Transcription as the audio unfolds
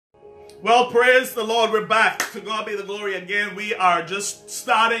Well, praise the Lord. We're back. To God be the glory again. We are just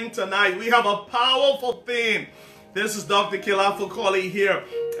starting tonight. We have a powerful theme. This is Dr. Kelafo Collie here.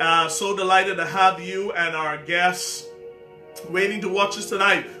 So delighted to have you and our guests waiting to watch us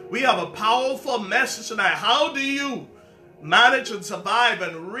tonight. We have a powerful message tonight. How do you manage and survive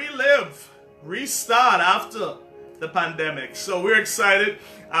and restart after the pandemic? So we're excited.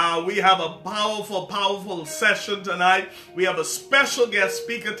 We have a powerful session tonight. We have a special guest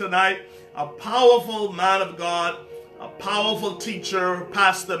speaker tonight, a powerful man of God, a powerful teacher,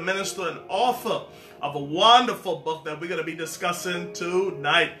 pastor, minister, and author of a wonderful book that we're going to be discussing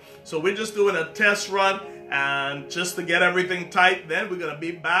tonight. So we're just doing a test run, and just to get everything tight, then we're going to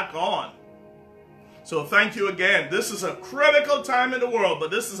be back on. So thank you again. This is a critical time in the world,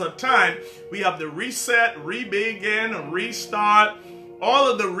 but this is a time we have to reset, re-begin, restart,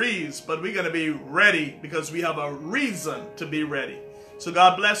 all of the re's, but we're going to be ready because we have a reason to be ready. So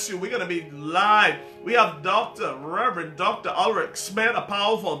God bless you. We're going to be live. We have Reverend Dr. Ulric Smith, a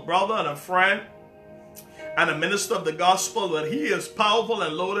powerful brother and a friend and a minister of the gospel, but he is powerful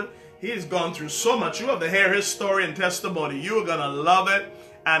and loaded. He has gone through so much. You have to hear his story and testimony. You are going to love it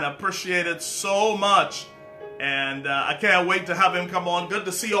and appreciate it so much. And I can't wait to have him come on. Good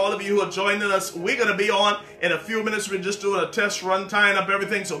to see all of you who are joining us. We're going to be on in a few minutes. We're just doing a test run, tying up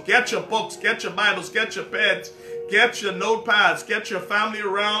everything. So get your books, get your Bibles, get your pens, get your notepads, get your family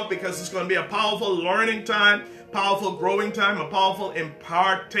around, because it's going to be a powerful learning time, powerful growing time, a powerful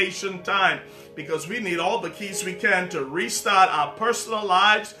impartation time, because we need all the keys we can to restart our personal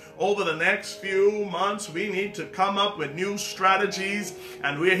lives over the next few months. We need to come up with new strategies,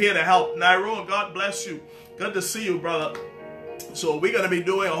 and we're here to help. Nairo, God bless you. Good to see you, brother. So we're going to be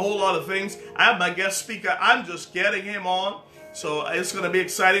doing a whole lot of things. I have my guest speaker. I'm just getting him on. So it's going to be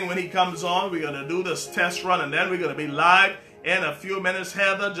exciting when he comes on. We're going to do this test run, and then we're going to be live in a few minutes.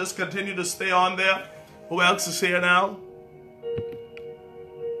 Heather, just continue to stay on there. Who else is here now?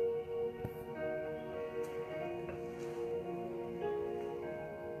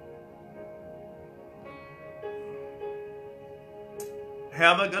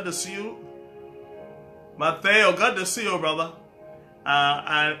 Heather, good to see you. Mateo, good to see you, brother.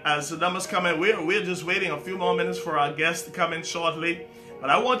 And as the numbers come in, we're just waiting a few more minutes for our guests to come in shortly. But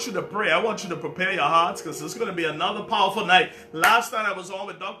I want you to pray. I want you to prepare your hearts, because it's going to be another powerful night. Last night I was on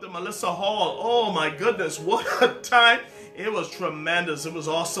with Dr. Melissa Hall. Oh my goodness, what a time. It was tremendous. It was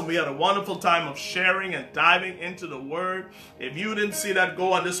awesome. We had a wonderful time of sharing and diving into the Word. If you didn't see that,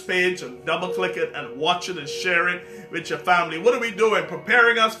 go on this page and double click it and watch it and share it with your family. What are we doing?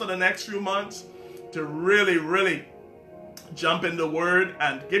 Preparing us for the next few months to really jump in the Word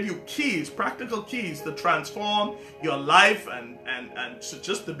and give you keys, practical keys to transform your life and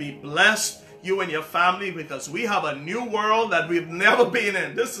just to be blessed, you and your family, because we have a new world that we've never been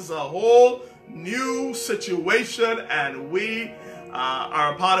in. This is a whole new situation, and we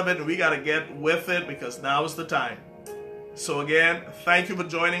are a part of it, and we got to get with it, because now is the time. So again, thank you for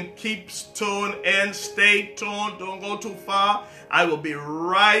joining. Keep tuned in, stay tuned, don't go too far. I will be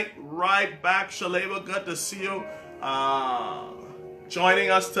right back. Shaleva, good to see you. Joining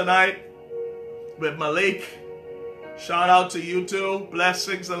us tonight with Malik. Shout out to you too.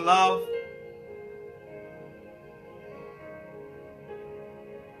 Blessings and love.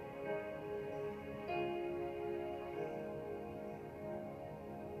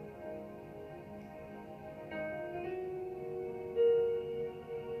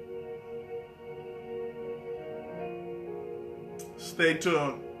 Stay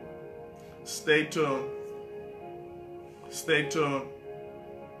tuned. Stay tuned. Stay tuned.